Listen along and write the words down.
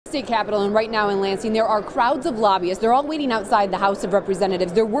state capitol, and right now in Lansing, there are crowds of lobbyists. They're all waiting outside the House of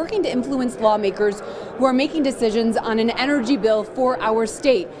Representatives. They're working to influence lawmakers who are making decisions on an energy bill for our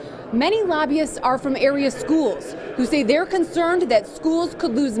state. Many lobbyists are from area schools who say they're concerned that schools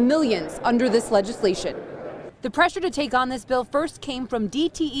could lose millions under this legislation. The pressure to take on this bill first came from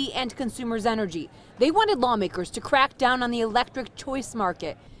DTE and Consumers Energy. They wanted lawmakers to crack down on the electric choice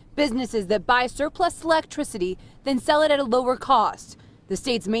market. Businesses that buy surplus electricity then sell it at a lower cost. The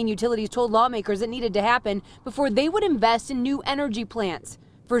state's main utilities told lawmakers it needed to happen before they would invest in new energy plants.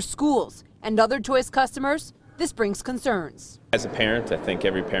 For schools and other choice customers, this brings concerns. As a parent, I think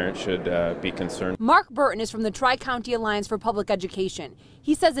every parent should be concerned. Mark Burton is from the Tri-County Alliance for Public Education.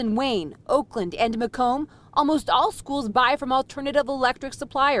 He says in Wayne, Oakland, and Macomb, almost all schools buy from alternative electric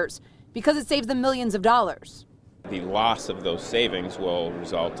suppliers because it saves them millions of dollars. The loss of those savings will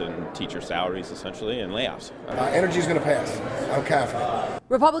result in teacher salaries, essentially, and layoffs. Energy is going to pass. I'm confident.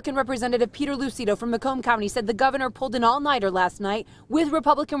 Republican Representative Peter Lucido from Macomb County said the governor pulled an all-nighter last night with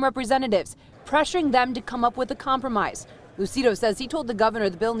Republican representatives, pressuring them to come up with a compromise. Lucido says he told the governor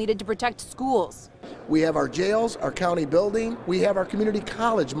the bill needed to protect schools. We have our jails, our county building. We have our community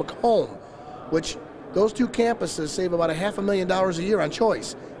college, Macomb, which those two campuses save about $500,000 a year on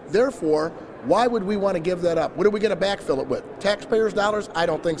choice. Therefore, why would we want to give that up? What are we going to backfill it with? Taxpayers' dollars? I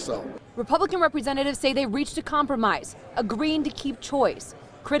don't think so. Republican representatives say they reached a compromise, agreeing to keep choice.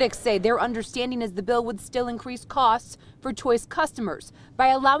 Critics say their understanding is the bill would still increase costs for choice customers by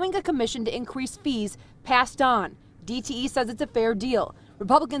allowing a commission to increase fees passed on. DTE says it's a fair deal.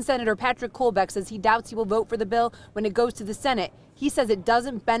 Republican Senator Patrick Colbeck says he doubts he will vote for the bill when it goes to the Senate. He says it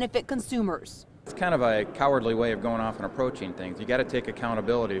doesn't benefit consumers. It's kind of a cowardly way of going off and approaching things. You got to take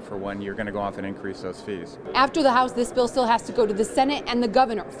accountability for when you're going to go off and increase those fees. After the House, this bill still has to go to the Senate and the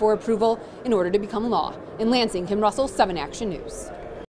governor for approval in order to become law. In Lansing, Kim Russell, 7 Action News.